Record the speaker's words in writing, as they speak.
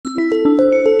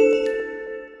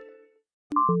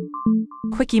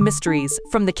Quickie Mysteries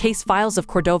from the case files of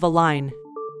Cordova Line.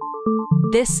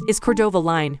 This is Cordova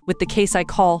Line with the case I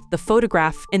call the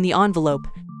photograph in the envelope.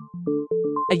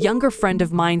 A younger friend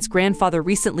of mine's grandfather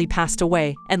recently passed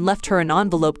away and left her an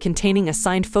envelope containing a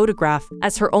signed photograph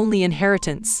as her only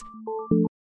inheritance.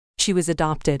 She was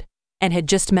adopted and had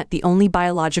just met the only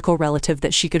biological relative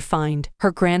that she could find,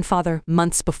 her grandfather,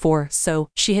 months before, so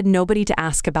she had nobody to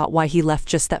ask about why he left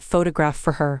just that photograph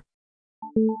for her.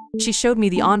 She showed me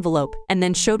the envelope and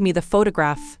then showed me the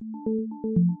photograph.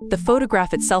 The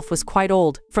photograph itself was quite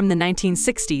old, from the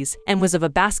 1960s, and was of a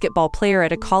basketball player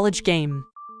at a college game.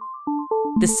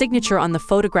 The signature on the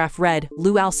photograph read,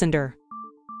 Lou Alcindor.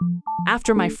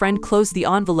 After my friend closed the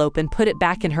envelope and put it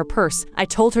back in her purse, I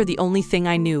told her the only thing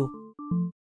I knew.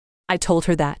 I told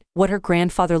her that what her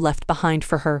grandfather left behind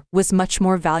for her was much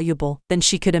more valuable than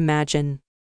she could imagine.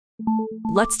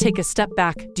 Let's take a step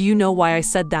back. Do you know why I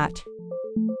said that?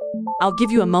 I'll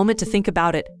give you a moment to think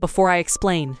about it before I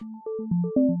explain.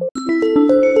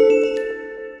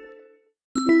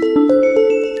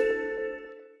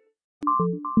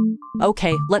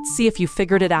 Okay, let's see if you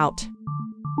figured it out.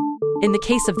 In the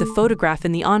case of the photograph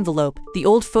in the envelope, the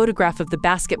old photograph of the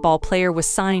basketball player was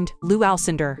signed Lou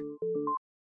Alcindor.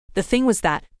 The thing was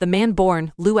that the man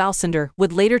born Lou Alcindor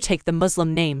would later take the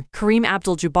Muslim name Kareem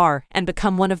Abdul-Jabbar and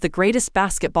become one of the greatest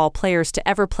basketball players to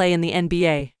ever play in the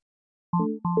NBA.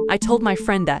 I told my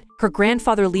friend that her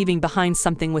grandfather leaving behind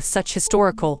something with such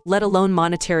historical, let alone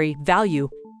monetary, value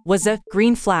was a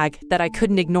green flag that I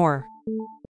couldn't ignore.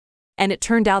 And it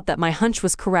turned out that my hunch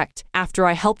was correct. After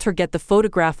I helped her get the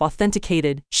photograph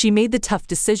authenticated, she made the tough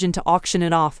decision to auction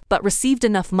it off, but received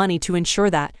enough money to ensure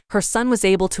that her son was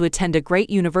able to attend a great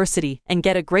university and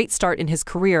get a great start in his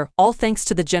career, all thanks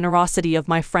to the generosity of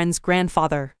my friend's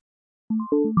grandfather.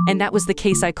 And that was the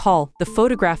case I call the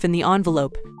photograph in the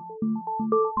envelope.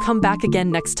 Come back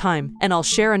again next time, and I'll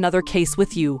share another case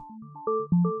with you.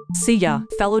 See ya,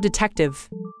 fellow detective.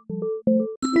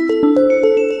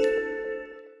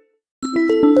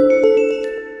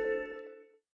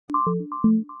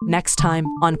 Next time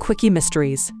on Quickie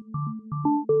Mysteries.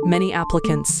 Many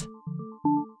applicants.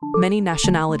 Many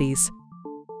nationalities.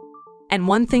 And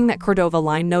one thing that Cordova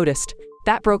Line noticed,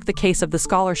 that broke the case of the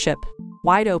scholarship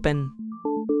wide open.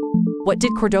 What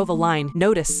did Cordova Line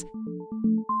notice?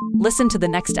 Listen to the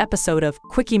next episode of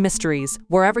Quickie Mysteries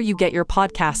wherever you get your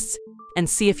podcasts and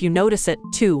see if you notice it,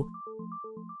 too.